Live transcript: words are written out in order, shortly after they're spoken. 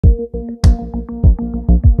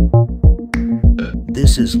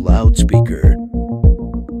This is Loudspeaker.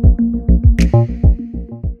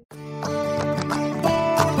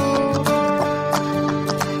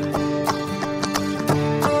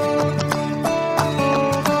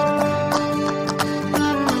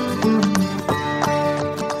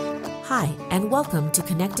 Hi, and welcome to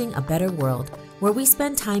Connecting a Better World, where we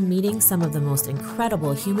spend time meeting some of the most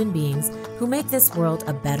incredible human beings who make this world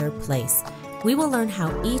a better place. We will learn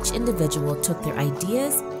how each individual took their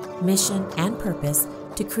ideas, mission, and purpose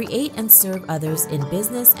to create and serve others in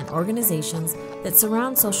business and organizations that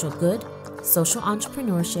surround social good, social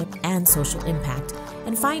entrepreneurship, and social impact,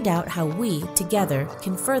 and find out how we, together,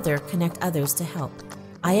 can further connect others to help.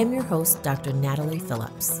 I am your host, Dr. Natalie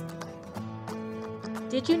Phillips.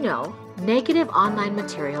 Did you know negative online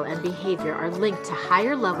material and behavior are linked to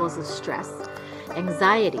higher levels of stress,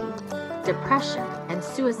 anxiety, depression, and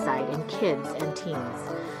suicide in kids and teens?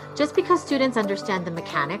 Just because students understand the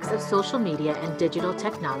mechanics of social media and digital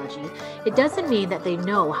technology, it doesn't mean that they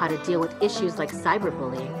know how to deal with issues like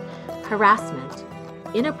cyberbullying, harassment,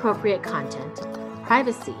 inappropriate content,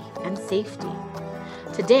 privacy, and safety.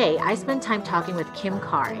 Today, I spend time talking with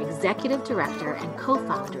Karr, Executive Director and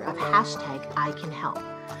co-founder of #ICanHelp.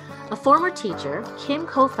 A former teacher, Kim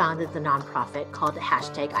co-founded the nonprofit called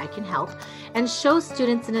 #ICanHelp and shows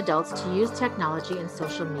students and adults to use technology and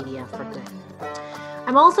social media for good.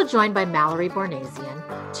 I'm also joined by Malorie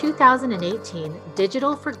Bournazian, 2018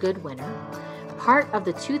 Digital4Good winner, part of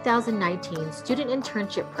the 2019 Student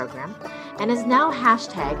Internship Program, and is now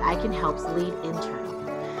 #ICanHelp's lead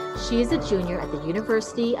intern. She is a junior at the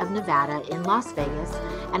University of Nevada in Las Vegas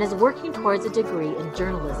and is working towards a degree in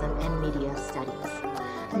journalism and media studies.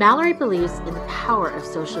 Malorie believes in the power of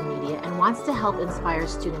social media and wants to help inspire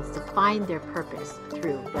students to find their purpose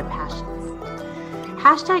through their passions.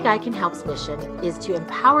 #ICanHelp's mission is to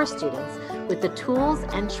empower students with the tools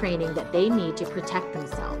and training that they need to protect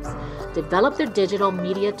themselves, develop their digital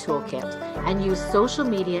media toolkit, and use social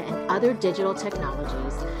media and other digital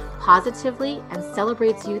technologies positively, and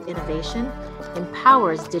celebrates youth innovation,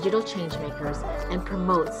 empowers digital changemakers, and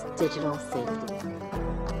promotes digital safety.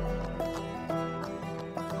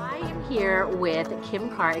 I am here with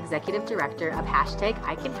Karr, Executive Director of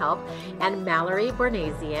 #ICanHelp, and Malorie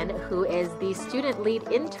Bournazian, who is the student lead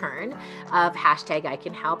intern of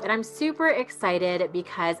 #ICanHelp. And I'm super excited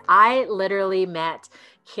because I literally met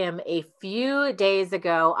Kim a few days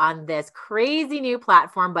ago on this crazy new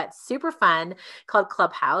platform, but super fun, called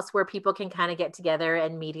Clubhouse, where people can kind of get together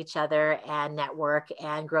and meet each other and network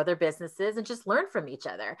and grow their businesses and just learn from each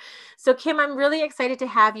other. So Kim, I'm really excited to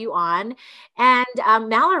have you on. And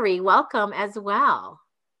Malorie, welcome as well.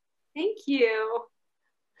 Thank you.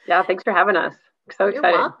 Yeah, thanks for having us. So excited.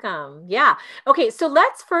 You're welcome. Yeah. Okay. So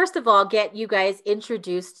let's first of all get you guys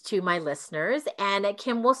introduced to my listeners. And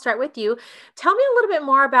Kim, we'll start with you. Tell me a little bit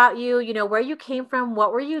more about you, where you came from,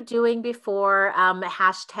 what were you doing before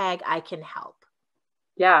 #ICanHelp?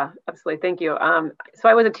 Yeah, absolutely. Thank you. So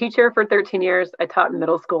I was a teacher for 13 years. I taught in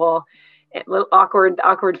middle school, little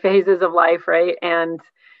awkward phases of life, right? And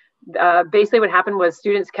basically what happened was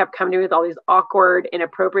students kept coming to me with all these awkward,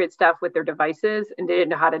 inappropriate stuff with their devices, and they didn't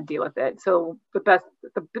know how to deal with it. So the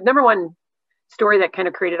number one story that kind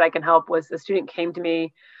of created ICanHelp was a student came to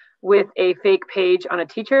me with a fake page on a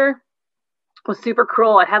teacher. It was super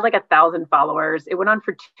cruel. It had like 1,000 followers. It went on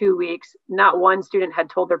for 2 weeks. Not one student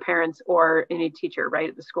had told their parents or any teacher, right,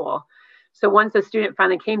 at the school. So once the student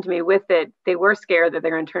finally came to me with it, they were scared that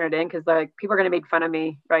they're going to turn it in because like people are going to make fun of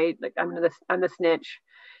me, right? Like I'm the snitch.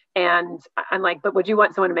 And I'm like, but would you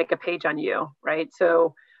want someone to make a page on you, right?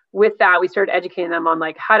 So with that, we started educating them on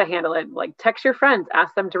like how to handle it. Like text your friends,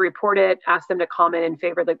 ask them to report it, ask them to comment in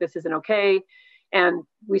favor, like this isn't okay. And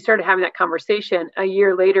we started having that conversation. A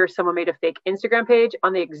year later, someone made a fake Instagram page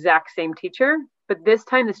on the exact same teacher. But this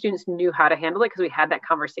time the students knew how to handle it because we had that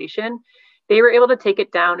conversation. They were able to take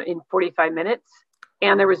it down in 45 minutes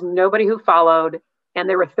and there was nobody who followed. And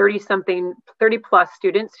there were 30 plus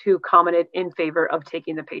students who commented in favor of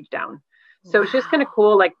taking the page down. So Wow. It's just kind of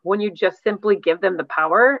cool. Like when you just simply give them the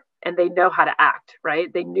power and they know how to act, right?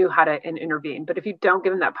 They knew how to intervene. But if you don't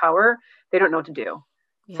give them that power, they don't know what to do.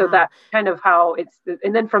 Yeah. So that's kind of how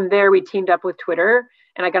and then from there, we teamed up with Twitter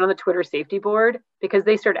and I got on the Twitter safety board because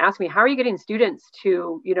they started asking me, how are you getting students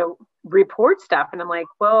to, report stuff? And I'm like,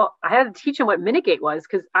 well, I had to teach them what mitigate was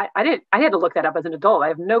because I had to look that up as an adult. I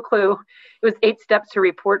have no clue. It was 8 steps to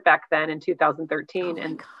report back then in 2013. Oh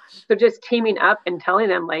and gosh. So just teaming up and telling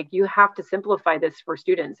them like, you have to simplify this for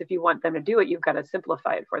students. If you want them to do it, you've got to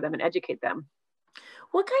simplify it for them and educate them.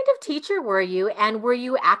 What kind of teacher were you? And were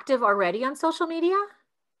you active already on social media?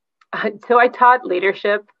 So I taught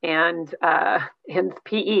leadership and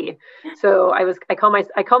PE. So I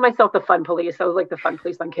call myself the fun police. I was like the fun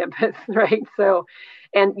police on campus, right? So,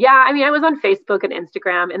 and yeah, I mean, I was on Facebook and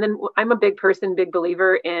Instagram, and then I'm a big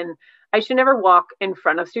believer in I should never walk in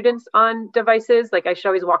front of students on devices. Like I should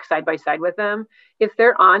always walk side by side with them. If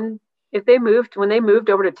they're on when they moved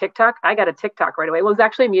over to TikTok, I got a TikTok right away. Well, it was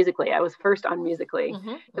actually Musically. I was first on Musically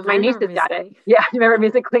because my nieces got it. Yeah, you remember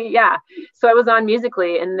Musically? Yeah. So I was on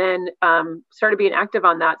Musically and then started being active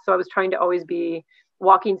on that. So I was trying to always be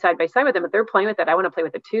walking side by side with them. If they're playing with it, I want to play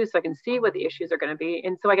with it too, so I can see what the issues are going to be,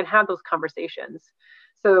 and so I can have those conversations.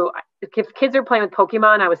 So if kids are playing with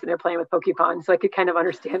Pokemon, I was sitting there playing with Pokemon, so I could kind of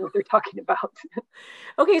understand what they're talking about.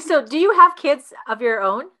 Okay, so do you have kids of your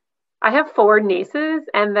own? I have 4 nieces,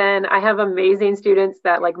 and then I have amazing students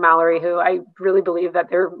that like Malorie, who I really believe that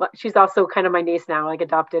she's also kind of my niece now, like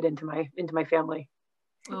adopted into my family.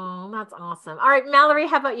 Oh, that's awesome. All right, Malorie,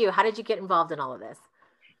 how about you? How did you get involved in all of this?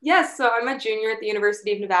 Yes, so I'm a junior at the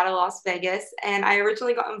University of Nevada, Las Vegas, and I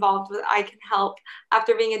originally got involved with I Can Help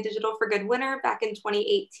after being a Digital4Good winner back in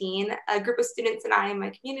 2018. A group of students and I in my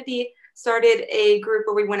community started a group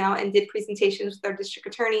where we went out and did presentations with our district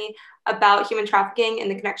attorney about human trafficking and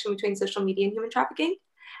the connection between social media and human trafficking.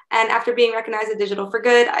 And after being recognized at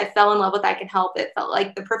Digital4Good, I fell in love with I Can Help. It felt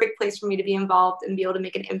like the perfect place for me to be involved and be able to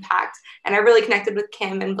make an impact. And I really connected with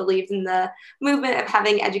Kim and believed in the movement of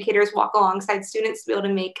having educators walk alongside students to be able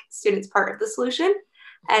to make students part of the solution.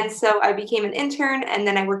 And so I became an intern, and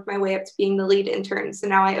then I worked my way up to being the lead intern. So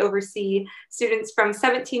now I oversee students from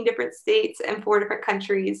 17 different states and 4 different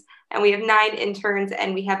countries. And we have 9 interns,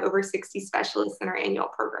 and we have over 60 specialists in our annual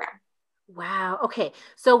program. Wow. Okay.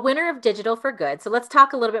 So winner of Digital4Good. So let's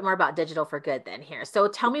talk a little bit more about Digital4Good then here. So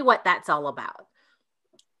tell me what that's all about.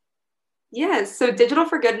 Yes, so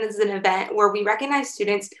Digital4Good is an event where we recognize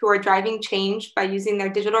students who are driving change by using their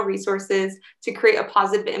digital resources to create a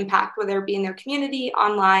positive impact, whether it be in their community,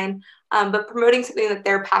 online, but promoting something that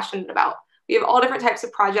they're passionate about. We have all different types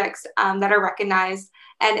of projects that are recognized,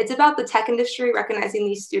 and it's about the tech industry recognizing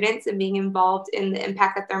these students and being involved in the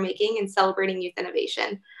impact that they're making and celebrating youth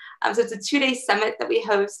innovation. So it's a 2-day summit that we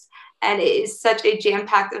host, and it is such a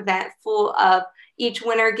jam-packed event full of each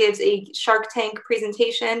winner gives a Shark Tank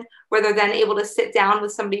presentation where they're then able to sit down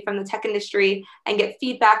with somebody from the tech industry and get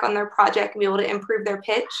feedback on their project and be able to improve their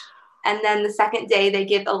pitch. And then the second day, they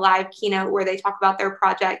give a live keynote where they talk about their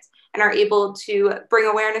project and are able to bring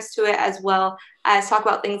awareness to it, as well as talk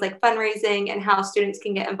about things like fundraising and how students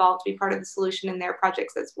can get involved to be part of the solution in their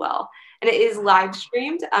projects as well. And it is live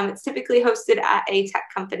streamed. It's typically hosted at a tech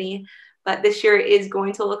company, but this year is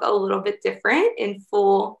going to look a little bit different in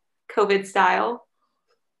full COVID style.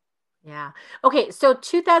 Yeah. Okay. So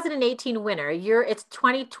 2018 winner, it's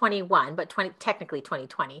 2021, but technically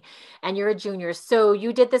 2020, and you're a junior. So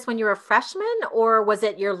you did this when you were a freshman, or was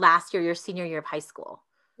it your last year, your senior year of high school?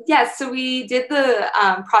 Yes, so we did the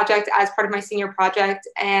project as part of my senior project.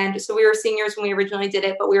 And so we were seniors when we originally did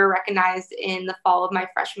it, but we were recognized in the fall of my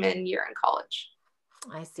freshman year in college.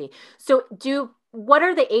 I see. So what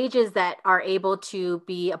are the ages that are able to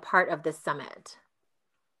be a part of this summit?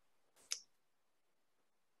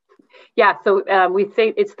 Yeah, so we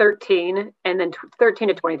say it's 13 and then 13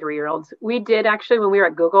 to 23-year-olds. We did actually, when we were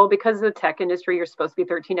at Google, because of the tech industry, you're supposed to be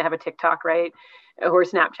 13 to have a TikTok, right? Or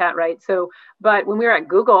Snapchat, right? So, but when we were at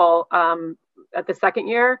Google at the second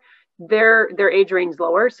year, their age range is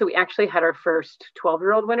lower. So we actually had our first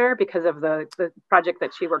 12-year-old winner because of the project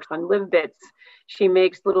that she works on, Live Bits. She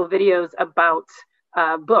makes little videos about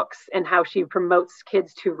books and how she promotes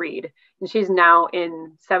kids to read. And she's now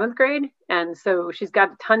in 7th grade. And so she's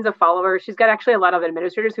got tons of followers. She's got actually a lot of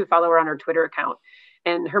administrators who follow her on her Twitter account.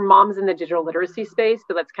 And her mom's in the digital literacy space.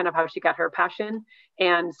 So that's kind of how she got her passion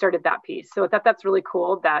and started that piece. So I thought that's really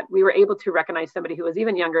cool that we were able to recognize somebody who was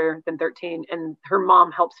even younger than 13. And her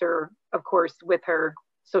mom helps her, of course, with her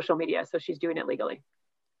social media. So she's doing it legally.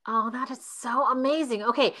 Oh, that is so amazing.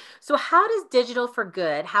 Okay. So how does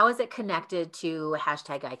Digital4Good, how is it connected to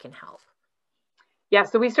hashtag I Can Help? Yeah,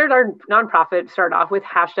 so we started our nonprofit, started off with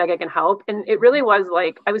hashtag I Can Help. And it really was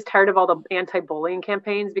like, I was tired of all the anti-bullying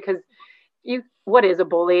campaigns because what is a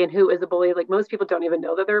bully and who is a bully? Like most people don't even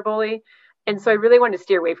know that they're a bully. And so I really wanted to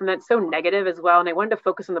steer away from that. It's so negative as well. And I wanted to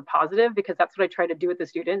focus on the positive because that's what I try to do with the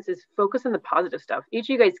students is focus on the positive stuff. Each of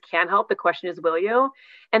you guys can help. The question is, will you?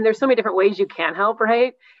 And there's so many different ways you can help,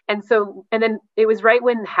 right? And then it was right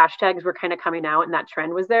when hashtags were kind of coming out and that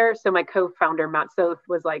trend was there. So my co-founder, Matt Soth,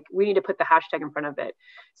 was like, we need to put the hashtag in front of it.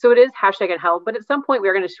 So it is hashtag and help. But at some point,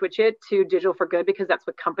 we're going to switch it to Digital4Good because that's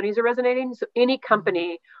what companies are resonating. So any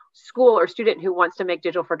company, school, or student who wants to make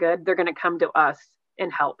Digital4Good, they're going to come to us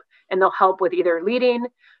and help. and they'll help with either leading,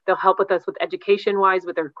 they'll help with us with education wise,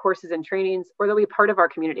 with their courses and trainings, or they'll be part of our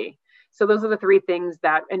community. So those are the three things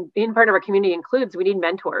that, and being part of our community includes, we need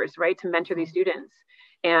mentors, right, to mentor these students.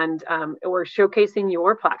 And we're showcasing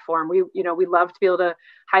your platform. We love to be able to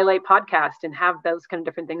highlight podcasts and have those kind of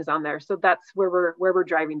different things on there. So that's where we're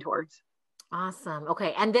driving towards. Awesome.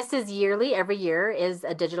 Okay. And this is yearly, every year is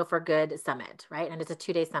a Digital4Good Summit, right? And it's a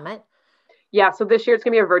 2-day summit. Yeah. So this year it's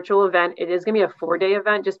going to be a virtual event. It is going to be a 4-day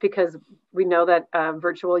event just because we know that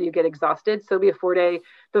virtual, you get exhausted. So it'll be a 4-day.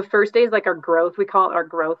 The first day is like our growth. We call it our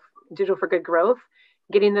growth, Digital4Good growth,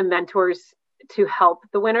 getting the mentors to help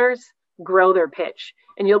the winners grow their pitch.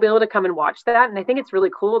 And you'll be able to come and watch that. And I think it's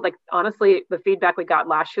really cool. Like, honestly, the feedback we got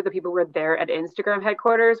last year, the people who were there at Instagram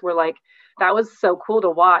headquarters were like, that was so cool to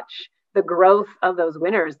watch the growth of those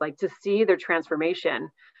winners, like to see their transformation.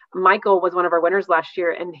 Michael was one of our winners last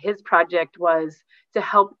year, and his project was to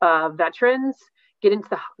help veterans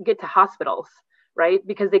get to hospitals, right?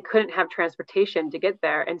 Because they couldn't have transportation to get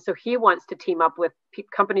there. And so he wants to team up with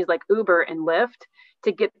companies like Uber and Lyft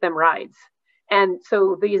to get them rides. And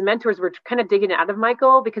so these mentors were kind of digging out of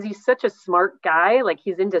Michael because he's such a smart guy. Like,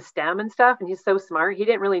 he's into STEM and stuff, and he's so smart. He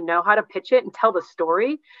didn't really know how to pitch it and tell the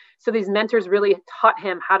story. So these mentors really taught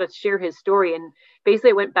him how to share his story. And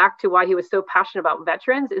basically it went back to why he was so passionate about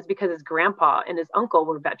veterans is because his grandpa and his uncle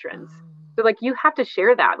were veterans. So like, you have to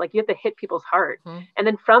share that, like, you have to hit people's heart. And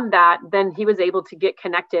then from that, then he was able to get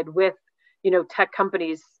connected with, tech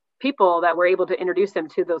companies, people that were able to introduce him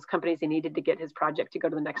to those companies he needed to get his project to go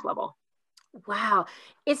to the next level. Wow.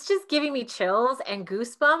 It's just giving me chills and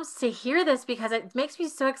goosebumps to hear this, because it makes me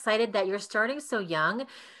so excited that you're starting so young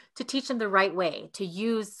to teach them the right way to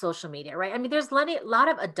use social media, right? I mean, there's a lot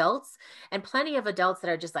of adults and plenty of adults that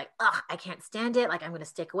are just like, ugh, I can't stand it. Like, I'm going to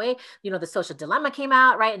stick away. The social dilemma came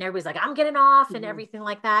out, right? And everybody's like, I'm getting off and everything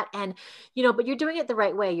like that. And, but you're doing it the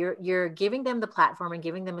right way. You're giving them the platform and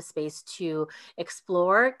giving them a space to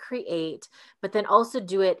explore, create, but then also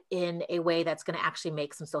do it in a way that's going to actually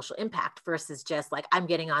make some social impact versus just like, I'm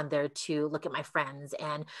getting on there to look at my friends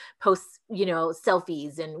and post,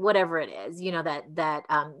 selfies and whatever it is, that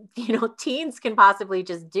teens can possibly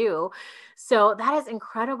just do. So that is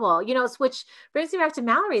incredible, which brings me back to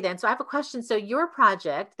Malorie then. So I have a question. So your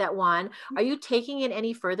project that won, are you taking it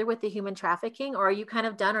any further with the human trafficking, or are you kind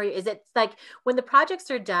of done? Or is it like, when the projects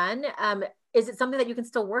are done, is it something that you can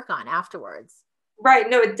still work on afterwards? Right.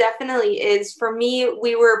 No, it definitely is. For me,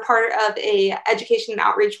 we were part of a education and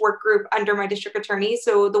outreach work group under my district attorney.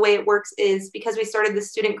 So the way it works is, because we started the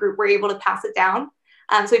student group, we're able to pass it down.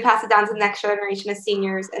 So we pass it down to the next generation of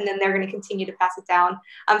seniors, and then they're going to continue to pass it down.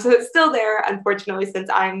 So it's still there. Unfortunately, since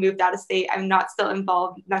I moved out of state, I'm not still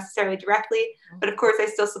involved necessarily directly, but of course I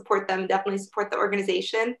still support them and definitely support the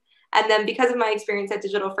organization. And then because of my experience at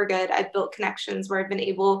Digital4Good, I've built connections where I've been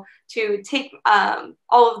able to take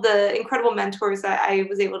all of the incredible mentors that I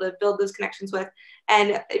was able to build those connections with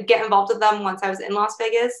and get involved with them once I was in Las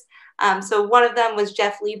Vegas. So one of them was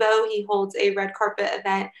Jeff Lebo. He holds a red carpet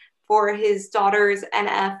event for his daughter's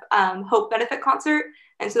NF Hope benefit concert.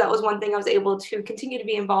 And so that was one thing I was able to continue to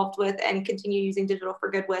be involved with and continue using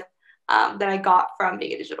Digital4Good with that I got from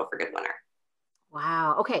being a Digital4Good winner.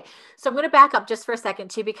 Wow. Okay. So I'm going to back up just for a second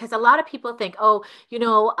too, because a lot of people think, oh,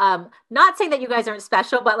 not saying that you guys aren't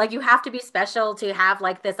special, but like, you have to be special to have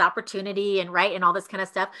like this opportunity and right and all this kind of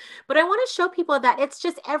stuff. But I want to show people that it's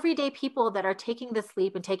just everyday people that are taking this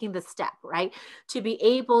leap and taking this step, right, to be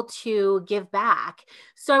able to give back.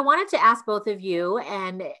 So I wanted to ask both of you,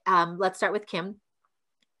 and let's start with Kim.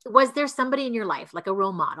 Was there somebody in your life, like a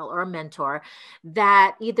role model or a mentor,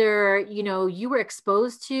 that either, you were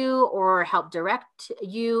exposed to or helped direct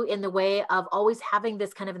you in the way of always having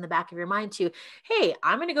this kind of in the back of your mind to, hey,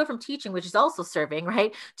 I'm going to go from teaching, which is also serving,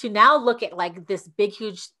 right, to now look at like this big,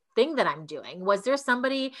 huge thing that I'm doing? Was there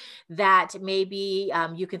somebody that maybe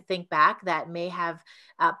you can think back that may have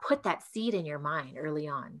put that seed in your mind early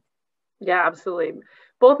on? Yeah, absolutely.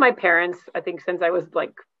 Both my parents, I think since I was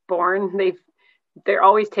like born, they're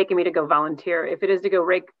always taking me to go volunteer. If it is to go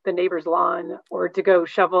rake the neighbor's lawn or to go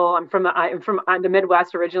shovel, I'm from the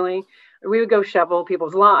Midwest originally. We would go shovel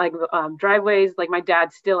people's lawn, like driveways. Like, my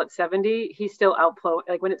dad's still at 70. He's still out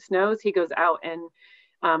like when it snows, he goes out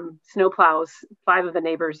and snow plows 5 of the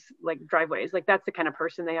neighbors' like driveways. Like, that's the kind of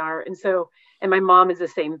person they are. And my mom is the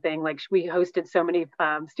same thing. Like, we hosted so many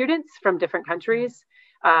students from different countries.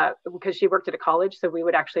 Because she worked at a college, so we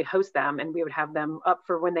would actually host them, and we would have them up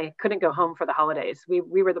for when they couldn't go home for the holidays. We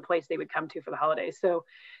were the place they would come to for the holidays. So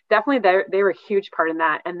definitely they were a huge part in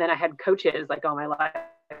that. And then I had coaches like all my life,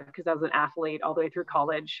 because I was an athlete all the way through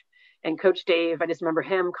college. And Coach Dave, I just remember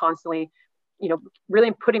him constantly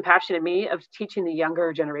really putting passion in me of teaching the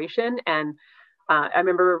younger generation. And I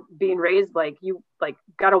remember being raised like, you like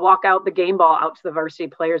got to walk out the game ball out to the varsity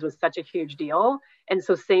players was such a huge deal. And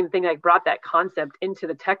so same thing, like brought that concept into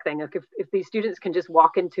the tech thing. Like if these students can just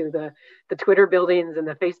walk into the Twitter buildings and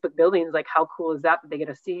the Facebook buildings, like how cool is that they get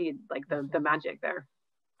to see like the magic there.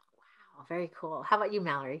 Wow, very cool. How about you,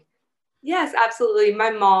 Malorie? Yes, absolutely.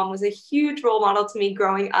 My mom was a huge role model to me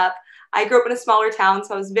growing up. I grew up in a smaller town,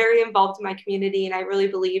 so I was very involved in my community, and I really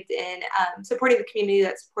believed in supporting the community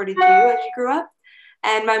that supported you as you grew up.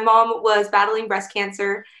 And my mom was battling breast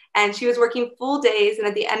cancer, and she was working full days. And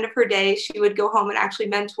at the end of her day, she would go home and actually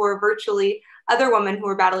mentor virtually other women who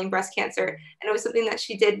were battling breast cancer. And it was something that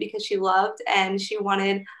she did because she loved, and she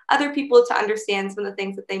wanted other people to understand some of the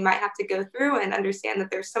things that they might have to go through and understand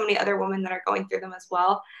that there's so many other women that are going through them as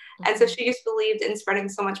well. And so she just believed in spreading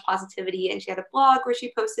so much positivity, and she had a blog where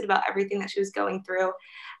she posted about everything that she was going through.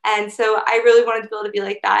 And so I really wanted to be able to be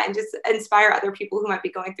like that and just inspire other people who might be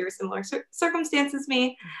going through similar circumstances as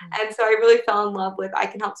me. And so I really fell in love with I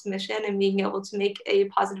Can Help's mission and being able to make a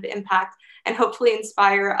positive impact and hopefully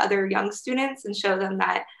inspire other young students and show them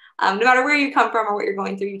that no matter where you come from or what you're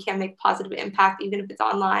going through, you can make positive impact even if it's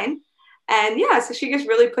online. And yeah, so she just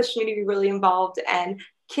really pushed me to be really involved, and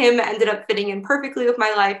Kim ended up fitting in perfectly with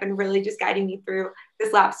my life and really just guiding me through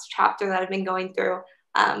this last chapter that I've been going through.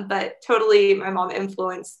 But totally, my mom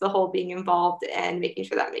influenced the whole being involved and making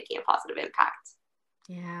sure that I'm making a positive impact.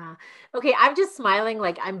 Yeah. Okay. I'm just smiling,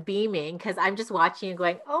 like I'm beaming because I'm just watching you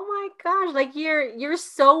going, oh my gosh, like you're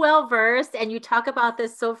so well versed and you talk about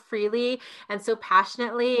this so freely and so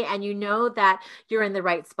passionately, and you know that you're in the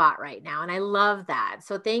right spot right now. And I love that.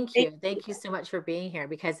 So thank you. Thank you so much for being here,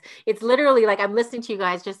 because it's literally like I'm listening to you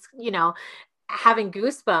guys just, having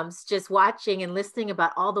goosebumps just watching and listening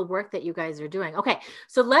about all the work that you guys are doing. Okay,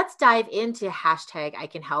 so let's dive into hashtag I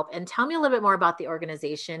Can Help and tell me a little bit more about the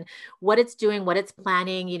organization, what it's doing, what it's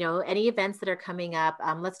planning, any events that are coming up.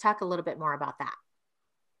 Let's talk a little bit more about that.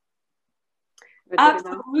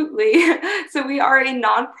 Absolutely. So we are a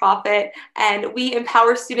nonprofit, and we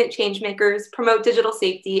empower student change makers, promote digital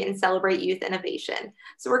safety, and celebrate youth innovation.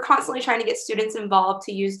 So we're constantly trying to get students involved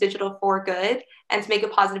to use digital for good and to make a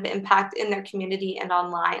positive impact in their community and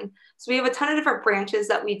online. So we have a ton of different branches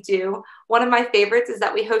that we do. One of my favorites is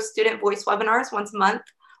that we host student voice webinars once a month,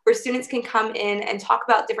 where students can come in and talk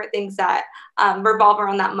about different things that revolve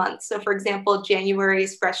around that month. So for example, January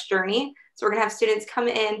is Fresh Journey. So we're gonna have students come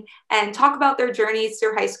in and talk about their journeys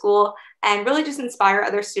through high school and really just inspire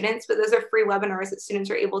other students. But those are free webinars that students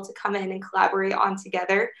are able to come in and collaborate on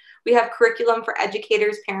together. We have curriculum for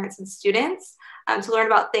educators, parents, and students to learn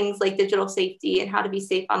about things like digital safety and how to be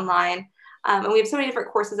safe online. And we have so many different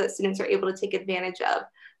courses that students are able to take advantage of.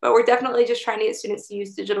 But we're definitely just trying to get students to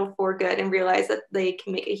use digital for good and realize that they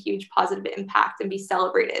can make a huge positive impact and be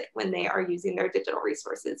celebrated when they are using their digital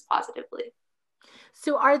resources positively.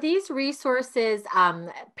 So are these resources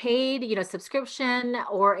paid, subscription,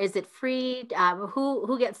 or is it free?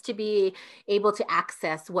 Who gets to be able to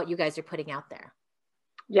access what you guys are putting out there?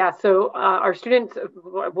 Yeah, so our student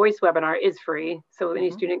voice webinar is free. So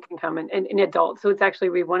any student can come and adults. So it's actually,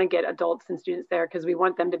 we want to get adults and students there because we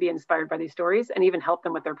want them to be inspired by these stories and even help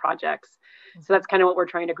them with their projects. So that's kind of what we're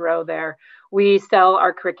trying to grow there. We sell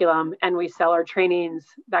our curriculum and we sell our trainings.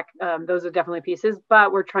 That those are definitely pieces,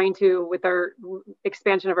 but we're trying to, with our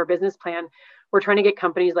expansion of our business plan, we're trying to get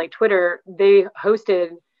companies like Twitter. They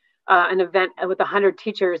hosted an event with 100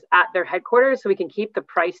 teachers at their headquarters, so we can keep the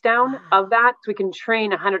price down of that. So we can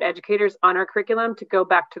train 100 educators on our curriculum to go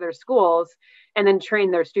back to their schools and then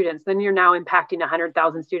train their students. Then you're now impacting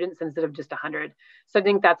 100,000 students instead of just 100. So I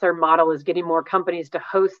think that's our model, is getting more companies to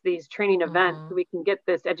host these training events so we can get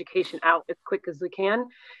this education out as quick as we can,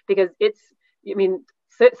 because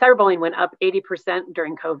cyberbullying went up 80%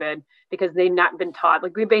 during COVID because they've not been taught.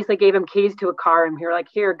 Like, we basically gave them keys to a car and we were like,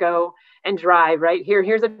 here, go and drive, right?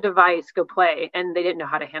 Here's a device, go play. And they didn't know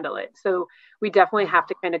how to handle it. So we definitely have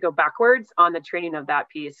to kind of go backwards on the training of that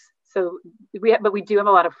piece. So but we do have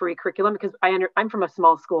a lot of free curriculum because I'm from a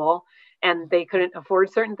small school and they couldn't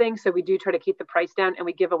afford certain things. So we do try to keep the price down, and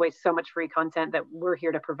we give away so much free content that we're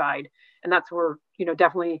here to provide. And that's where,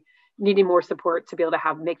 definitely needing more support to be able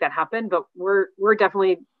to make that happen. But we're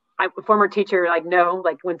definitely, I'm a former teacher,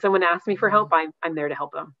 when someone asks me for help, I'm there to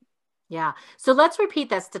help them. Yeah. So let's repeat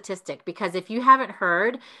that statistic, because if you haven't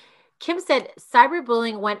heard, Kim said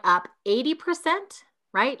cyberbullying went up 80%,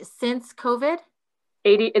 right? Since COVID?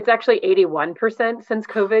 It's actually 81% since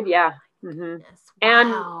COVID. Yeah. Mm-hmm.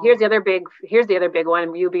 Wow. And here's the other big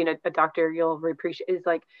one. You being a doctor, you'll appreciate, is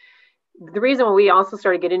like, the reason we also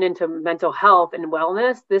started getting into mental health and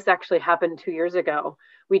wellness, this actually happened 2 years ago.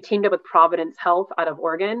 We teamed up with Providence Health out of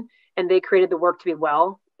Oregon, and they created the Work to Be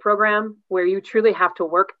Well program, where you truly have to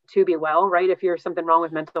work to be well, right? If you're something wrong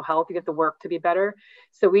with mental health, you have to work to be better.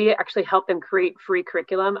 So we actually helped them create free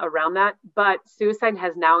curriculum around that. But suicide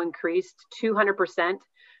has now increased 200%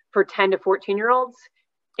 for 10 to 14-year-olds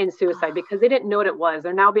in suicide because they didn't know what it was.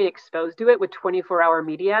 They're now being exposed to it with 24-hour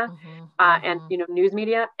media and news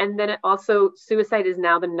media. And then it also, suicide is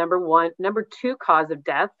now the number two cause of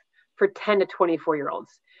death for 10 to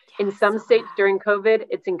 24-year-olds. In some states during COVID,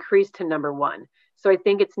 it's increased to number one. So I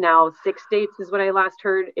think it's now 6 states is what I last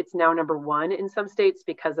heard. It's now number one in some states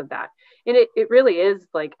because of that. And it really is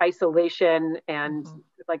like isolation and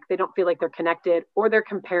like they don't feel like they're connected, or they're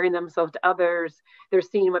comparing themselves to others. They're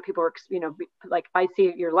seeing what people are, like I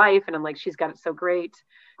see your life and I'm like, she's got it so great.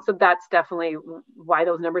 So that's definitely why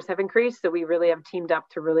those numbers have increased. So we really have teamed up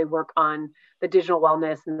to really work on the digital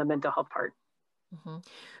wellness and the mental health part.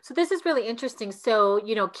 So this is really interesting. So,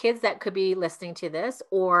 kids that could be listening to this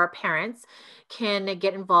or parents can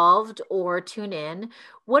get involved or tune in.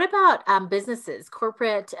 What about businesses,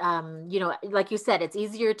 corporate, like you said, it's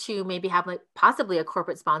easier to maybe have possibly a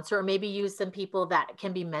corporate sponsor or maybe use some people that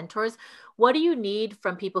can be mentors. What do you need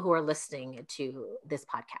from people who are listening to this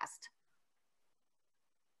podcast?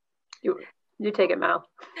 You take it, Mal.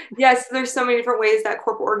 Yes, there's so many different ways that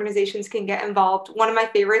corporate organizations can get involved. One of my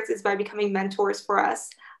favorites is by becoming mentors for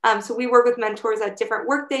us. So we work with mentors at different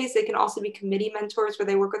work days. They can also be committee mentors where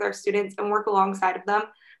they work with our students and work alongside of them.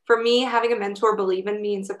 For me, having a mentor believe in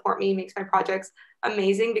me and support me makes my projects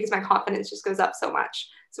amazing because my confidence just goes up so much.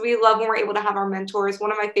 So we love when we're able to have our mentors.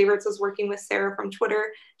 One of my favorites was working with Sarah from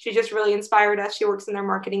Twitter. She just really inspired us. She works in their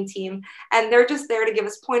marketing team, and they're just there to give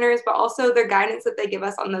us pointers, but also their guidance that they give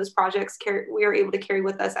us on those projects, we are able to carry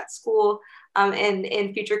with us at school and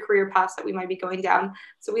in future career paths that we might be going down.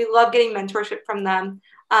 So we love getting mentorship from them.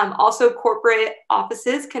 Also, corporate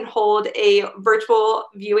offices can hold a virtual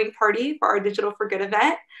viewing party for our Digital4Good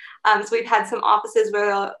event. So we've had some offices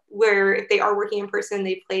where if they are working in person,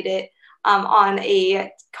 they played it on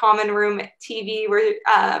a common room TV where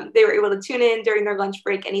they were able to tune in during their lunch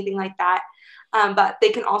break, anything like that. But they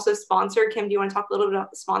can also sponsor. Kim, do you want to talk a little bit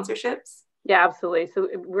about the sponsorships? Yeah, absolutely. So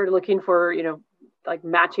we're looking for, like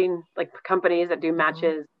matching, like companies that do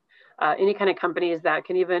matches, any kind of companies that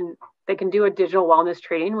they can do a digital wellness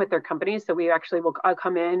training with their companies. So we actually will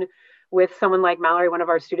come in with someone like Malorie, one of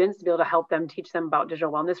our students, to be able to help them teach them about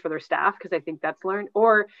digital wellness for their staff, because I think that's learned.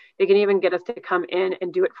 Or they can even get us to come in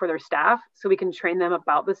and do it for their staff so we can train them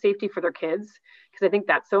about the safety for their kids, because I think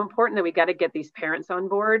that's so important that we got to get these parents on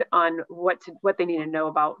board on what they need to know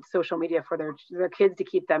about social media for their kids to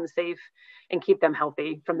keep them safe and keep them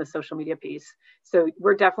healthy from the social media piece. So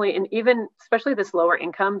we're definitely, and even especially this lower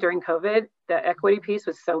income during COVID, the equity piece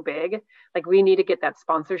was so big. Like we need to get that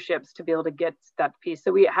sponsorships to be able to get that piece.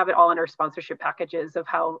 So we have it all in our sponsorship packages of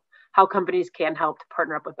how companies can help to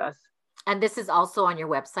partner up with us. And this is also on your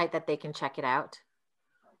website that they can check it out?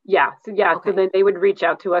 Yeah. So Okay. So then they would reach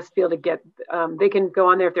out to us to be able to get, they can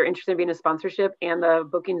go on there if they're interested in being a sponsorship, and the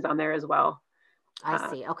bookings on there as well.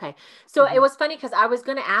 I see. Okay. So it was funny because I was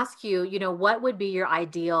going to ask you, what would be your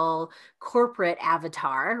ideal corporate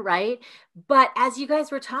avatar, right? But as you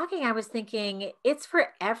guys were talking, I was thinking it's for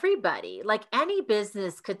everybody. Like any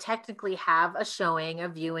business could technically have a showing, a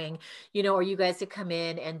viewing, or you guys could come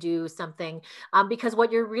in and do something because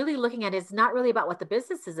what you're really looking at is not really about what the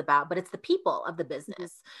business is about, but it's the people of the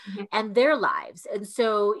business and their lives. And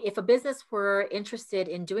so if a business were interested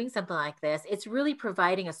in doing something like this, it's really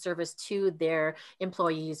providing a service to their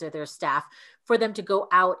employees or their staff for them to go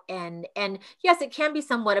out and yes, it can be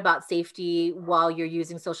somewhat about safety while you're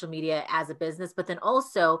using social media as a business, but then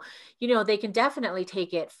also, they can definitely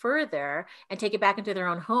take it further and take it back into their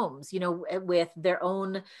own homes, with their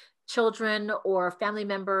own children or family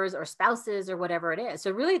members or spouses or whatever it is.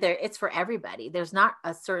 So really it's for everybody. There's not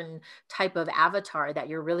a certain type of avatar that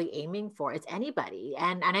you're really aiming for. It's anybody.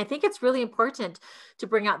 And I think it's really important to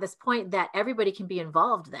bring out this point that everybody can be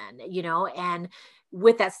involved then, and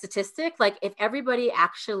with that statistic, like if everybody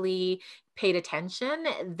actually paid attention,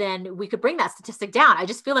 then we could bring that statistic down. I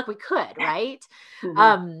just feel like we could, right?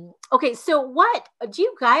 Okay. So what do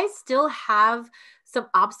you guys still have some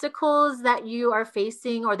obstacles that you are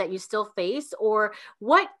facing or that you still face, or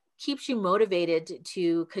what keeps you motivated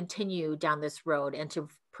to continue down this road and to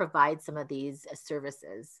provide some of these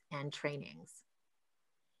services and trainings?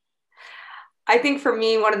 I think for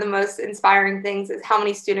me, one of the most inspiring things is how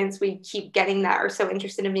many students we keep getting that are so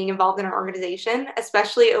interested in being involved in our organization,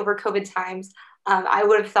 especially over COVID times. I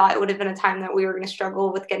would have thought it would have been a time that we were going to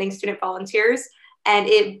struggle with getting student volunteers. and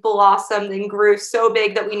it blossomed and grew so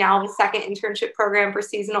big that we now have a second internship program for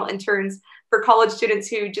seasonal interns for college students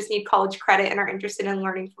who just need college credit and are interested in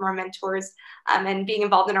learning from our mentors and being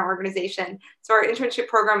involved in our organization. So our internship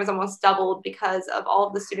program has almost doubled because of all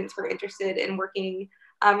of the students who are interested in working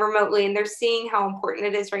remotely, and they're seeing how important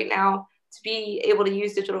it is right now to be able to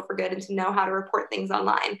use Digital for Good and to know how to report things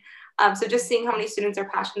online. So just seeing how many students are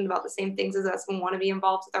passionate about the same things as us and want to be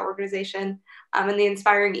involved with our organization, and the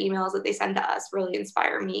inspiring emails that they send to us really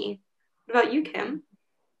inspire me. What about you, Kim?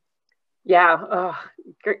 Yeah,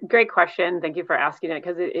 great question. Thank you for asking it,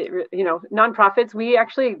 because nonprofits, we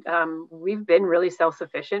actually, we've been really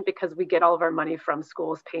self-sufficient because we get all of our money from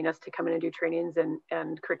schools paying us to come in and do trainings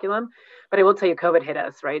and curriculum. But I will tell you, COVID hit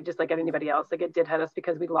us, right? Just like anybody else, like it did hit us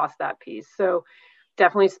because we lost that piece. So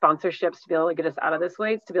definitely sponsorships to be able to get us out of this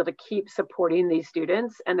way, to be able to keep supporting these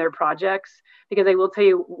students and their projects, because I will tell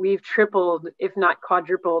you, we've tripled, if not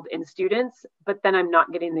quadrupled in students, but then I'm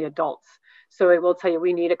not getting the adults. So I will tell you,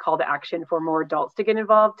 we need a call to action for more adults to get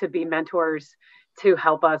involved, to be mentors, to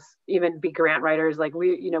help us even be grant writers. Like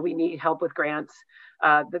we need help with grants.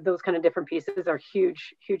 Those kind of different pieces are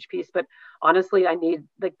huge piece. But honestly, I need,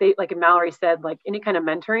 like Malorie said, like any kind of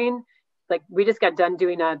mentoring. Like we just got done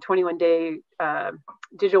doing a 21-day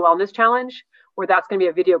digital wellness challenge, where that's going to be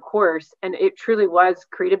a video course. And it truly was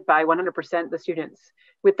created by 100% the students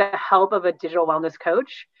with the help of a digital wellness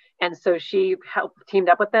coach. And so she teamed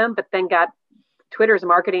up with them, but then got Twitter's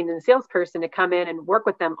marketing and salesperson to come in and work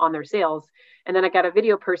with them on their sales. And then I got a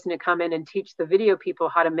video person to come in and teach the video people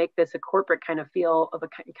how to make this a corporate kind of feel of a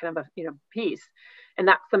kind of a piece. And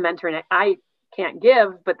that's the mentoring I can't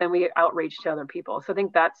give, but then we outreach to other people. So I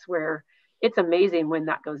think that's where it's amazing when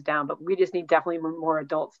that goes down, but we just need definitely more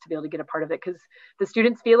adults to be able to get a part of it, because the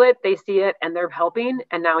students feel it, they see it, and they're helping.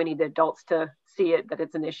 And now we need the adults to see it, that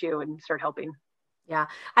it's an issue, and start helping. Yeah,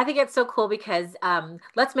 I think it's so cool because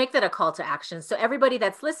let's make that a call to action. So everybody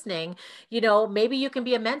that's listening, maybe you can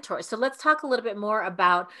be a mentor. So let's talk a little bit more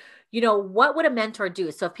about, what would a mentor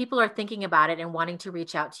do? So if people are thinking about it and wanting to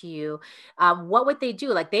reach out to you, what would they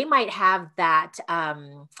do? Like they might have that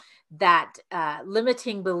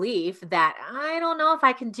limiting belief that I don't know if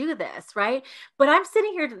I can do this, right? But I'm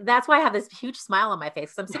sitting here, that's why I have this huge smile on my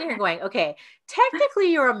face. So I'm sitting here going, okay,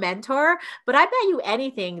 technically you're a mentor, but I bet you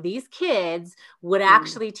anything, these kids would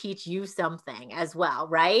actually teach you something as well,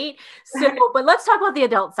 right? So, but let's talk about the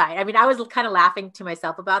adult side. I mean, I was kind of laughing to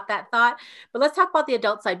myself about that thought, but let's talk about the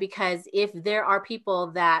adult side, because if there are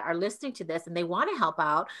people that are listening to this and they want to help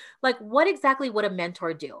out, like what exactly would a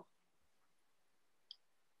mentor do?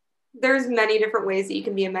 There's many different ways that you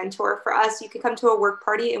can be a mentor. For us, you could come to a work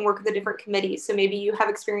party and work with a different committee. So maybe you have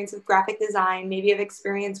experience with graphic design, maybe you have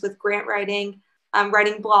experience with grant writing,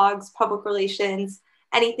 writing blogs, public relations,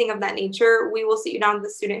 anything of that nature. We will sit you down with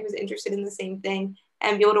a student who's interested in the same thing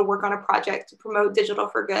and be able to work on a project to promote Digital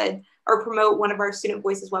for Good or promote one of our Student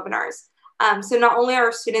Voices webinars. So not only are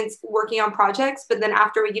our students working on projects, but then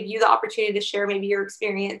after we give you the opportunity to share maybe your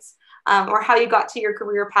experience or how you got to your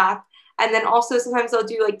career path. And then also sometimes they'll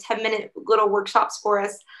do like 10-minute little workshops for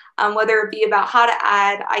us, whether it be about how to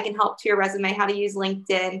add I Can Help to your resume, how to use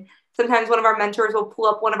LinkedIn. Sometimes one of our mentors will pull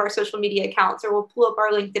up one of our social media accounts, or we'll pull up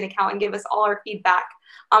our LinkedIn account and give us all our feedback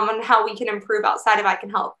on how we can improve outside of I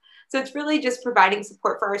Can Help. So it's really just providing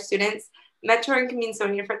support for our students. Mentoring can mean so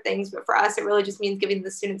many different things, but for us, it really just means giving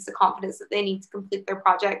the students the confidence that they need to complete their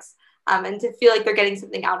projects and to feel like they're getting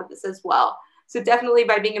something out of this as well. So definitely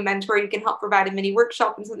by being a mentor, you can help provide a mini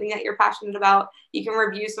workshop and something that you're passionate about. You can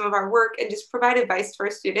review some of our work and just provide advice to our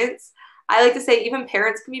students. I like to say even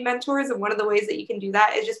parents can be mentors. And one of the ways that you can do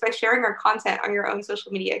that is just by sharing our content on your own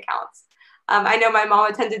social media accounts. I know my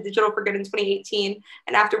mom attended Digital for Good in 2018.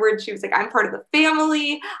 And afterwards, she was like, I'm part of the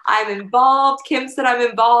family. I'm involved. Kim said I'm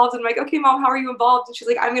involved. And I'm like, okay, Mom, how are you involved? And she's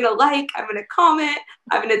like, I'm going to like, I'm going to comment,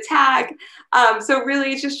 I'm going to tag. So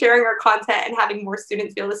really, it's just sharing our content and having more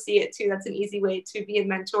students be able to see it too. That's an easy way to be a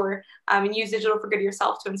mentor and use Digital for Good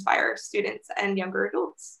yourself to inspire students and younger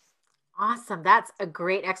adults. Awesome. That's a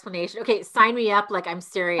great explanation. Okay. Sign me up. Like I'm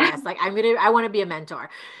serious. Like I want to be a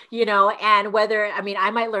mentor, and whether, I mean,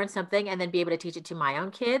 I might learn something and then be able to teach it to my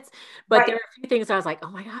own kids, but Right. there are a few things I was like,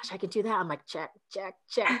 oh my gosh, I can do that. I'm like, check.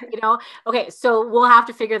 Okay. So we'll have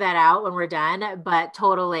to figure that out when we're done, but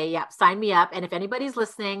totally. Yep. Sign me up. And if anybody's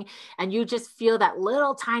listening and you just feel that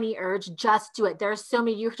little tiny urge, just do it. There's so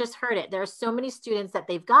many, you just heard it. There are so many students that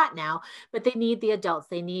they've got now, but they need the adults.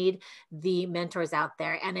 They need the mentors out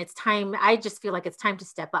there, and it's time. I just feel like it's time to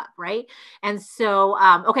step up. Right. And so,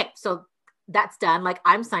 okay. So that's done. Like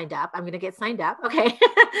I'm signed up. I'm going to get signed up. Okay.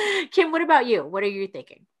 Kim, what about you? What are you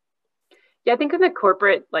thinking? Yeah, I think on the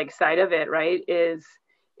corporate side of it, right, is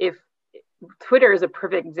if Twitter is a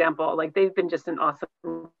perfect example. Like they've been just an awesome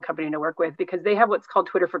company to work with because they have what's called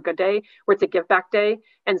Twitter for Good Day, where it's a give back day.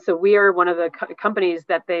 And so we are one of the companies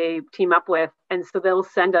that they team up with. And so they'll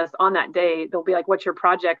send us on that day, they'll be like, what's your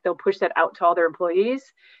project? They'll push that out to all their employees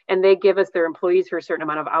and they give us their employees for a certain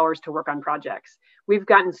amount of hours to work on projects. We've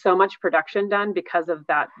gotten so much production done because of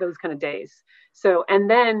that, those kind of days. So, and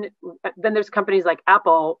then there's companies like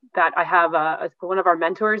Apple that I have one of our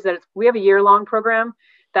mentors that we have a year-long program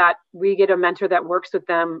that we get a mentor that works with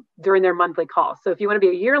them during their monthly call. So if you want to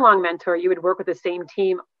be a year-long mentor, you would work with the same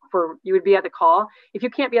team you would be at the call. If you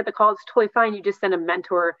can't be at the call, it's totally fine. You just send a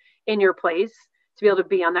mentor in your place to be able to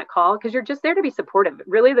be on that call because you're just there to be supportive.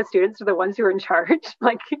 Really, the students are the ones who are in charge.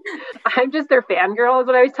 Like I'm just their fangirl is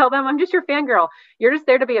what I always tell them. I'm just your fangirl. You're just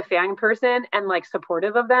there to be a fan person and like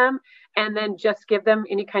supportive of them and then just give them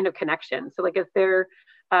any kind of connection. So like if they're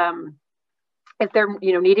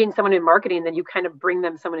needing someone in marketing, then you kind of bring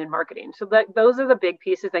them someone in marketing. So those are the big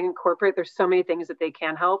pieces. Like in corporate, there's so many things that they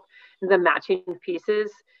can help. The matching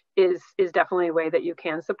pieces is definitely a way that you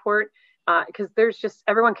can support because there's just,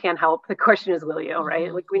 everyone can help. The question is, will you,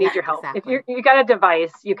 right? Like we need your help. Exactly. If you got a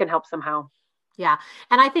device, you can help somehow. Yeah.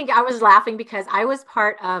 And I think I was laughing because I was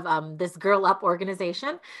part of this Girl Up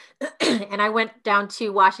organization and I went down to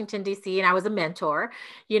Washington, D.C. and I was a mentor,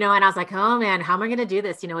 and I was like, oh man, how am I going to do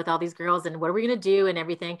this, with all these girls and what are we going to do and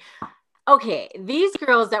everything. Okay, these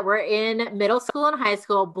girls that were in middle school and high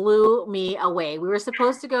school blew me away. We were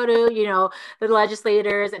supposed to go to, the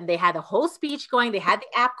legislators and they had the whole speech going. They had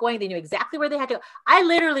the app going. They knew exactly where they had to go. I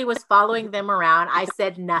literally was following them around. I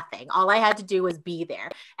said nothing. All I had to do was be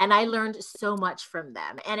there. And I learned so much from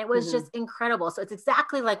them. And it was just incredible. So it's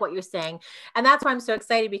exactly like what you're saying. And that's why I'm so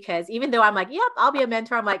excited because even though I'm like, yep, I'll be a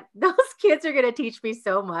mentor. I'm like, those kids are going to teach me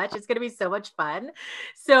so much. It's going to be so much fun.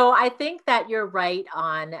 So I think that you're right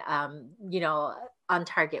on, on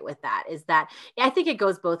target with that is that I think it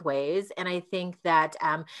goes both ways. And I think that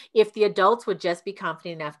if the adults would just be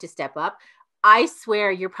confident enough to step up, I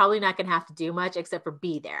swear you're probably not going to have to do much except for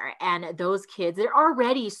be there. And those kids, they're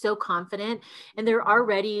already so confident and they're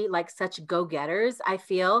already like such go-getters. I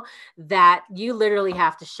feel that you literally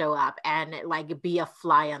have to show up and like be a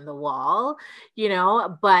fly on the wall,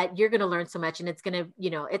 but you're going to learn so much and it's going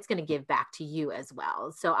to, it's going to give back to you as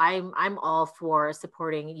well. So I'm all for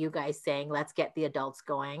supporting you guys saying, let's get the adults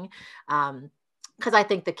going. Because I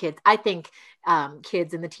think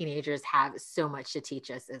kids and the teenagers have so much to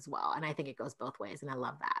teach us as well. And I think it goes both ways. And I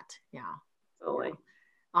love that. Yeah. Totally.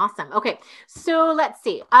 Awesome. Okay. So let's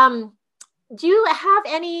see. Do you have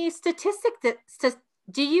any statistics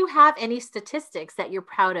that you're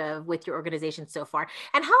proud of with your organization so far?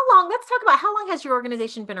 And let's talk about how long has your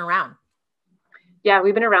organization been around? Yeah,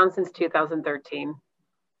 we've been around since 2013.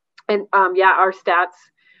 And our stats,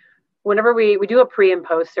 whenever we do a pre and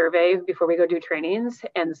post survey before we go do trainings.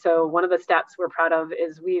 And so one of the stats we're proud of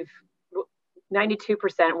is we've 92%,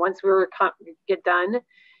 once get done,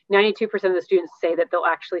 92% of the students say that they'll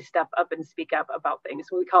actually step up and speak up about things.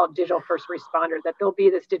 We call it digital first responder, that there'll be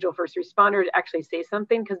this digital first responder to actually say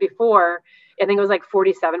something. Because before, I think it was like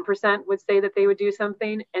 47% would say that they would do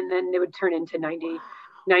something. And then it would turn into 92%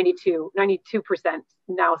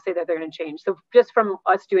 now say that they're going to change. So just from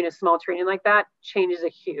us doing a small training like that, change is a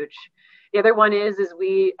huge. The other one is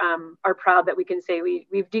we are proud that we can say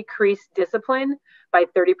we've decreased discipline by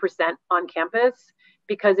 30% on campus,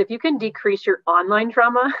 because if you can decrease your online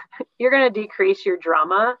drama, you're going to decrease your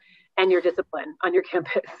drama and your discipline on your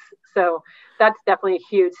campus. So that's definitely a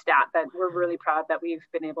huge stat that we're really proud that we've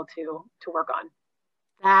been able to work on.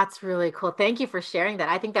 That's really cool. Thank you for sharing that.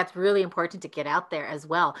 I think that's really important to get out there as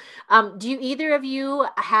well. Do you either of you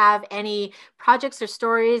have any projects or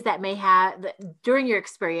stories that may have during your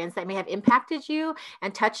experience that may have impacted you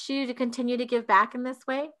and touched you to continue to give back in this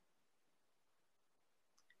way?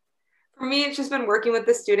 For me, it's just been working with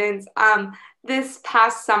the students. This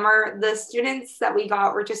past summer, the students that we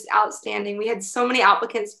got were just outstanding. We had so many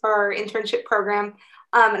applicants for our internship program.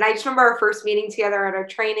 And I just remember our first meeting together at our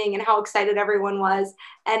training and how excited everyone was.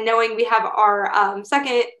 And knowing we have our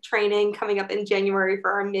second training coming up in January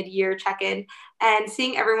for our mid-year check-in, and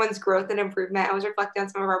seeing everyone's growth and improvement. I was reflecting on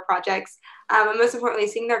some of our projects. And most importantly,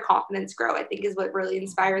 seeing their confidence grow, I think is what really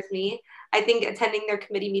inspires me. I think attending their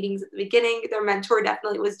committee meetings at the beginning, their mentor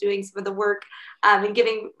definitely was doing some of the work and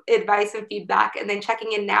giving advice and feedback. And then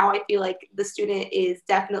checking in now, I feel like the student is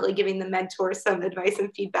definitely giving the mentor some advice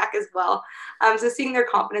and feedback as well. So seeing their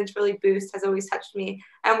confidence really boost has always touched me.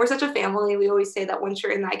 And we're such a family. We always say that once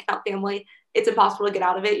you're in the iCount family, it's impossible to get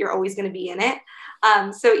out of it. You're always going to be in it.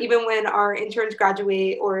 So even when our interns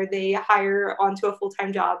graduate or they hire onto a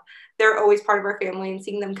full-time job, they're always part of our family, and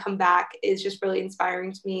seeing them come back is just really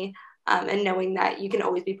inspiring to me. and knowing that you can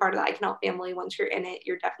always be part of the I Can Help family. Once you're in it,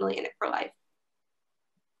 you're definitely in it for life.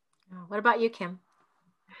 What about you, Kim?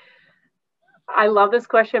 I love this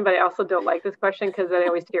question, but I also don't like this question because I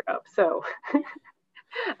always tear up. So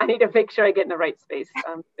I need to make sure I get in the right space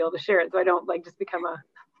to be able to share it, so I don't like just become a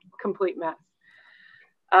complete mess.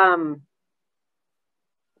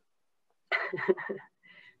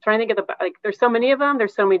 Trying to get there's so many of them.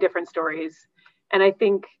 There's so many different stories, and I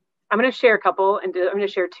think I'm going to share a couple, and I'm going to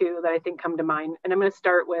share two that I think come to mind. And I'm going to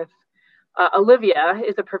start with Olivia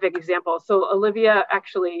is a perfect example. So Olivia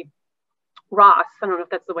actually Ross, I don't know if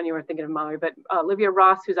that's the one you were thinking of, Malorie, but Olivia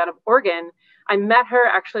Ross, who's out of Oregon, I met her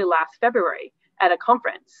actually last February at a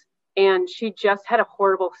conference. And she just had a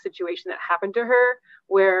horrible situation that happened to her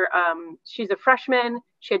where she's a freshman.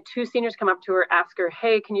 She had two seniors come up to her, ask her,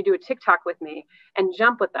 hey, can you do a TikTok with me and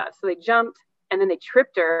jump with us? So they jumped and then they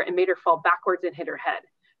tripped her and made her fall backwards and hit her head.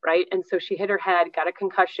 Right. And so she hit her head, got a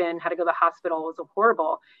concussion, had to go to the hospital. It was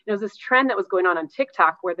horrible. And it was this trend that was going on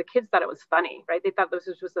TikTok where the kids thought it was funny. Right. They thought this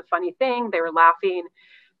was just a funny thing. They were laughing,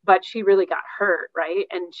 but she really got hurt. Right.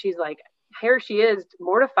 And she's like, here she is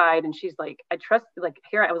mortified. And she's like, I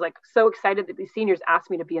was like so excited that these seniors asked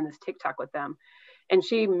me to be in this TikTok with them. And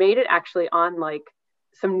she made it actually on like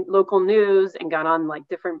some local news and got on like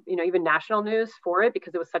different, even national news for it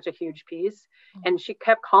because it was such a huge piece. And she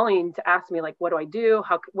kept calling to ask me like, what do I do?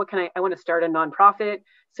 What can I want to start a nonprofit.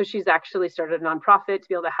 So she's actually started a nonprofit to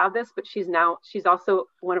be able to have this, but she's also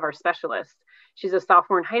one of our specialists. She's a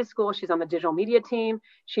sophomore in high school. She's on the digital media team.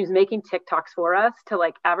 She's making TikToks for us to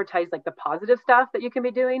like advertise like the positive stuff that you can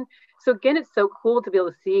be doing. So again, it's so cool to be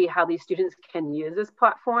able to see how these students can use this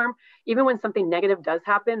platform, even when something negative does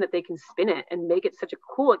happen, that they can spin it and make it such a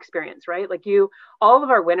cool experience, right? Like all of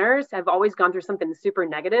our winners have always gone through something super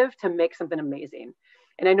negative to make something amazing.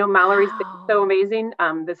 And I know Malorie's been so amazing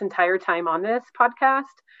this entire time on this podcast,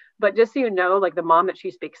 but just so you know, like the mom that she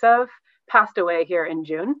speaks of passed away here in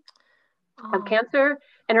June of cancer,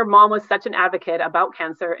 and her mom was such an advocate about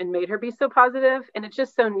cancer and made her be so positive. And it's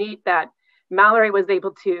just so neat that Malorie was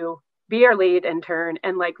able to be our lead intern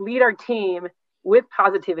and like lead our team with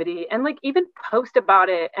positivity and like even post about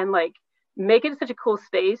it and like make it such a cool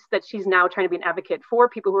space that she's now trying to be an advocate for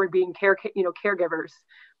people who are being caregivers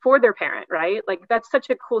for their parent, right? Like that's such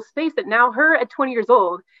a cool space that now her at 20 years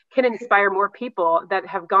old can inspire more people that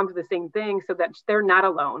have gone through the same thing so that they're not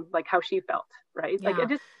alone, like how she felt, right? Yeah.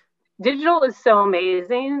 Like digital is so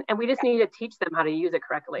amazing, and we just need to teach them how to use it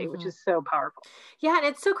correctly, which is so powerful. Yeah, and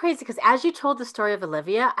it's so crazy because as you told the story of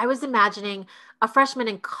Olivia, I was imagining a freshman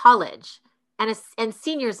in college and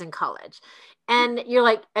seniors in college. And you're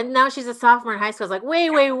like, and now she's a sophomore in high school. It's like,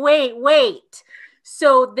 wait.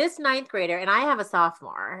 So this ninth grader, and I have a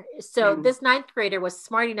sophomore. So this ninth grader was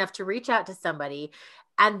smart enough to reach out to somebody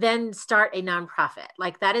and then start a nonprofit.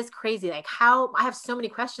 Like that is crazy. Like I have so many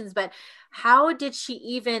questions, but how did she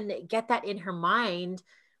even get that in her mind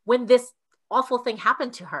when this awful thing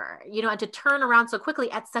happened to her, and to turn around so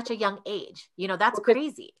quickly at such a young age, that's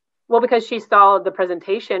crazy. Well, because she saw the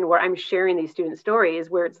presentation where I'm sharing these student stories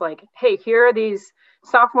where it's like, hey, here are these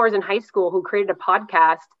sophomores in high school who created a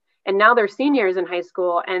podcast and now they're seniors in high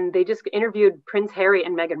school and they just interviewed Prince Harry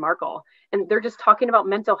and Meghan Markle. And they're just talking about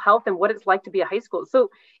mental health and what it's like to be a high school. So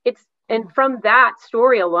and from that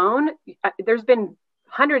story alone, there's been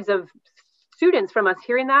hundreds of students from us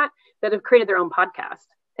hearing that have created their own podcast.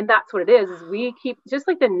 And that's what it is we keep, just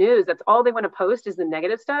like the news, that's all they want to post is the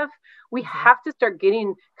negative stuff. We have to start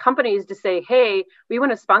getting companies to say, hey, we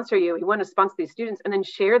want to sponsor you. We want to sponsor these students and then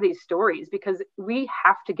share these stories because we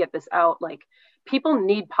have to get this out. Like people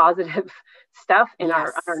need positive stuff in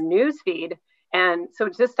our news feed. And so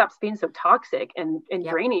it just stops being so toxic and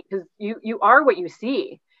draining because you are what you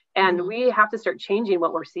see. And we have to start changing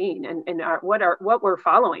what we're seeing and what we're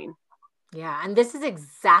following. Yeah. And this is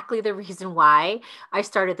exactly the reason why I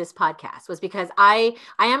started this podcast was because I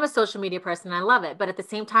am a social media person and I love it. But at the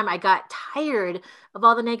same time, I got tired of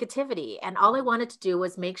all the negativity and all I wanted to do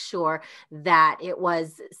was make sure that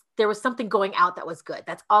there was something going out that was good.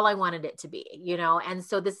 That's all I wanted it to be, and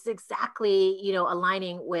so this is exactly,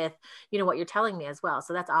 aligning with, what you're telling me as well.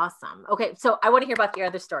 So that's awesome. Okay. So I want to hear about your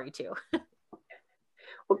other story too.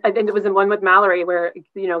 I think it was the one with Malorie where,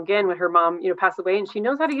 again, when her mom, passed away and she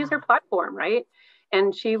knows how to use her platform. Right.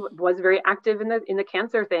 And she was very active in the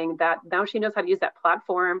cancer thing that now she knows how to use that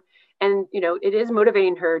platform. And, it is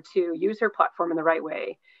motivating her to use her platform in the right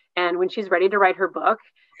way. And when she's ready to write her book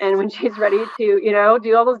and when she's ready to,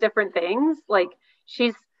 do all those different things, like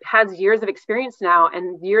has years of experience now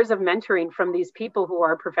and years of mentoring from these people who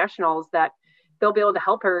are professionals that they'll be able to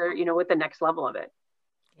help her, with the next level of it.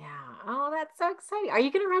 Yeah. Oh, that's so exciting. Are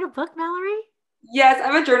you going to write a book, Malorie? Yes,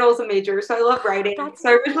 I'm a journalism major, so I love writing. That's So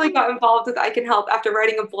I originally got involved with I Can Help after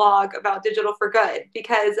writing a blog about Digital for Good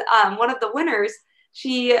because one of the winners,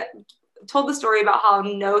 she told the story about how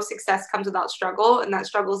no success comes without struggle, and that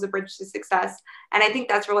struggle is a bridge to success. And I think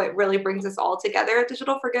that's really what really brings us all together at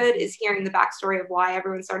Digital for Good is hearing the backstory of why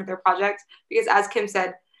everyone started their project. Because as Kim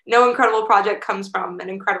said, no incredible project comes from an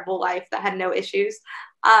incredible life that had no issues.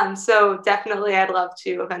 So definitely I'd love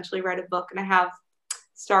to eventually write a book, and I have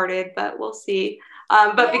started, but we'll see.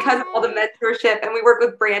 But because of all the mentorship, and we work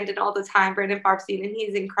with Brandon all the time, Brandon Farbstein, and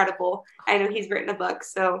he's incredible. I know he's written a book,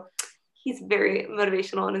 so he's very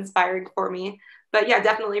motivational and inspiring for me. But yeah,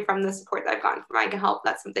 definitely from the support that I've gotten from I Can Help,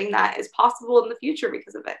 that's something that is possible in the future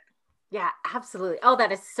because of it. Yeah, absolutely. Oh,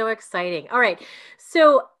 that is so exciting. All right.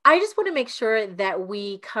 So I just want to make sure that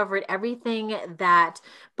we covered everything that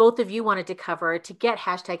both of you wanted to cover to get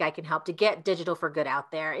hashtag I Can Help, to get Digital for Good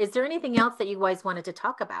out there. Is there anything else that you guys wanted to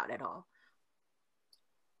talk about at all?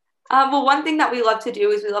 Well, one thing that we love to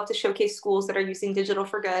do is we love to showcase schools that are using Digital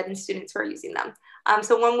for Good and students who are using them.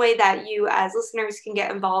 So one way that you as listeners can get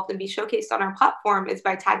involved and be showcased on our platform is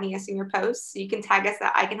by tagging us in your posts. So you can tag us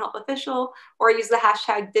at I Can Help Official or use the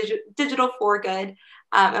hashtag Digital4Good.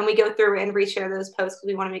 And we go through and reshare those posts because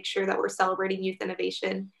we want to make sure that we're celebrating youth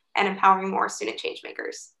innovation and empowering more student change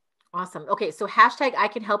makers. Awesome. Okay. So hashtag I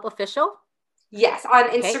Can Help Official. Yes. On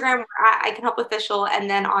Instagram, we're at I Can Help Official. And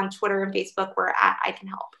then on Twitter and Facebook, we're at I Can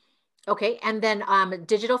Help. Okay. And then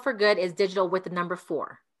Digital for Good is digital with the number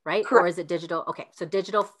 4, right? Correct. Or is it digital? Okay. So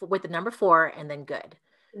digital with the number 4 and then good.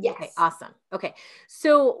 Yes. Okay. Awesome. Okay.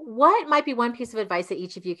 So what might be one piece of advice that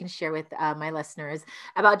each of you can share with my listeners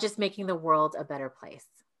about just making the world a better place?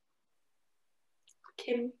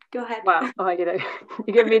 Kim, go ahead. Wow. Oh, I get it.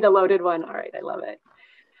 You give me the loaded one. All right. I love it.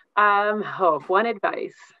 One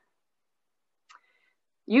advice.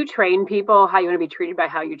 You train people how you want to be treated by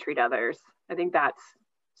how you treat others. I think that's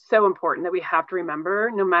so important that we have to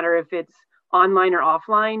remember, no matter if it's online or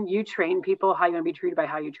offline, you train people how you want to be treated by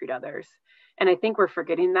how you treat others. And I think we're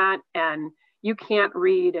forgetting that. And you can't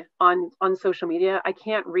read on social media. I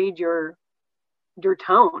can't read your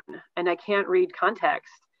tone, and I can't read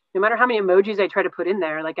context. No matter how many emojis I try to put in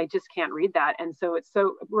there, like I just can't read that. And so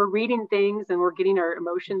we're reading things and we're getting our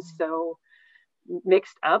emotions so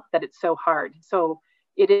mixed up that it's so hard. So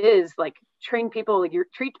it is like train people, like you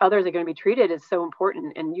treat others are going to be treated is so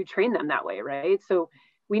important, and you train them that way, right? So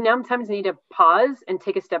we sometimes need to pause and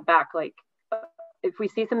take a step back. Like if we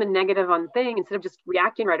see something negative on thing, instead of just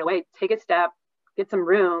reacting right away, take a step, get some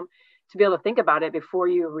room to be able to think about it before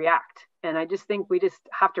you react. And I just think we just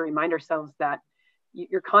have to remind ourselves that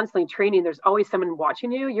you're constantly training. There's always someone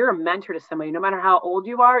watching you. You're a mentor to somebody, no matter how old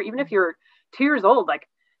you are, even if you're 2 years old. Like,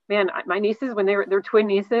 man, my nieces, when they're twin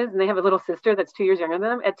nieces and they have a little sister that's 2 years younger than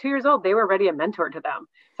them, at 2 years old, they were already a mentor to them.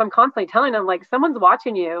 So I'm constantly telling them, like, someone's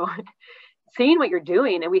watching you, seeing what you're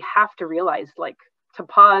doing. And we have to realize, like, to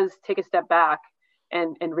pause, take a step back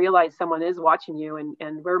and realize someone is watching you,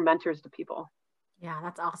 and we're mentors to people. Yeah,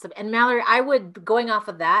 that's awesome. And Malorie, going off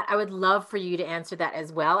of that, I would love for you to answer that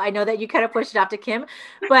as well. I know that you kind of pushed it off to Kim,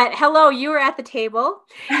 but hello, you are at the table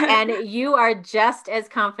and you are just as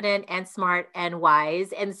confident and smart and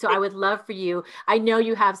wise. And so I would love for you, I know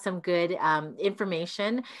you have some good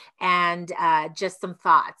information and just some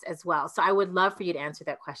thoughts as well. So I would love for you to answer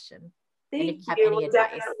that question. Thank you.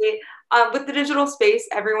 Definitely. With the digital space,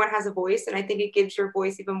 everyone has a voice, and I think it gives your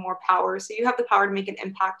voice even more power. So you have the power to make an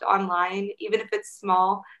impact online, even if it's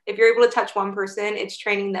small. If you're able to touch one person, it's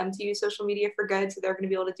training them to use social media for good, so they're going to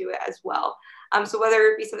be able to do it as well. So whether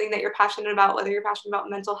it be something that you're passionate about, whether you're passionate about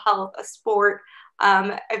mental health, a sport,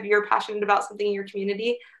 if you're passionate about something in your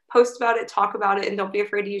community, post about it, talk about it, and don't be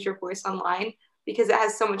afraid to use your voice online, because it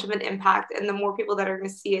has so much of an impact, and the more people that are going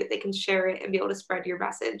to see it, they can share it and be able to spread your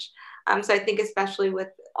message. So I think especially with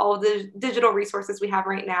all of the digital resources we have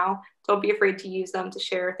right now, don't be afraid to use them to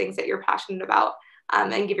share things that you're passionate about,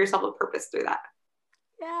 and give yourself a purpose through that.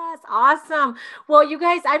 Yes, awesome. Well, you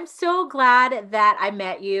guys, I'm so glad that I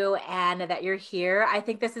met you and that you're here. I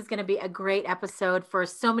think this is going to be a great episode for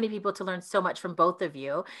so many people to learn so much from both of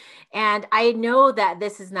you. And I know that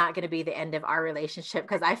this is not going to be the end of our relationship,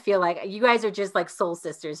 because I feel like you guys are just like soul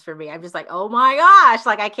sisters for me. I'm just like, oh my gosh,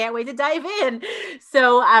 like I can't wait to dive in.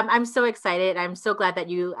 So I'm so excited. I'm so glad that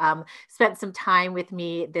you spent some time with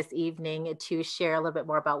me this evening to share a little bit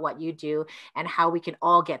more about what you do and how we can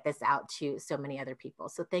all get this out to so many other people.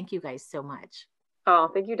 So thank you guys so much. Oh,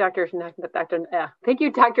 thank you, Dr. Thank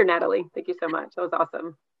you, Dr. Natalie. Thank you so much. That was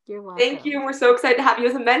awesome. You're welcome. Thank you. We're so excited to have you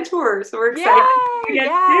as a mentor. So we're excited.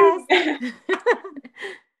 Yes.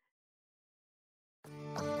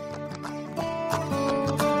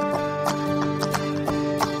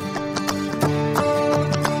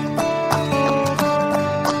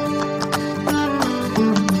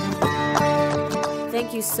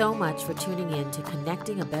 so much for tuning in to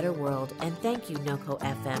Connecting a Better World, and thank you, NoCo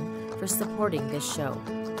FM, for supporting this show.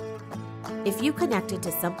 If you connected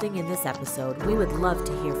to something in this episode, we would love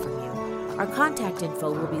to hear from you. Our contact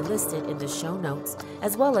info will be listed in the show notes,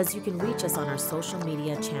 as well as you can reach us on our social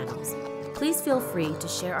media channels. Please feel free to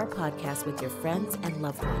share our podcast with your friends and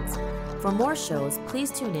loved ones. For more shows, please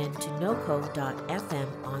tune in to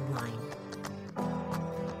noco.fm online.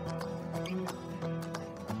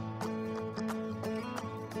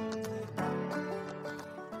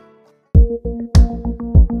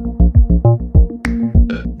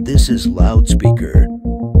 This is Loudspeaker.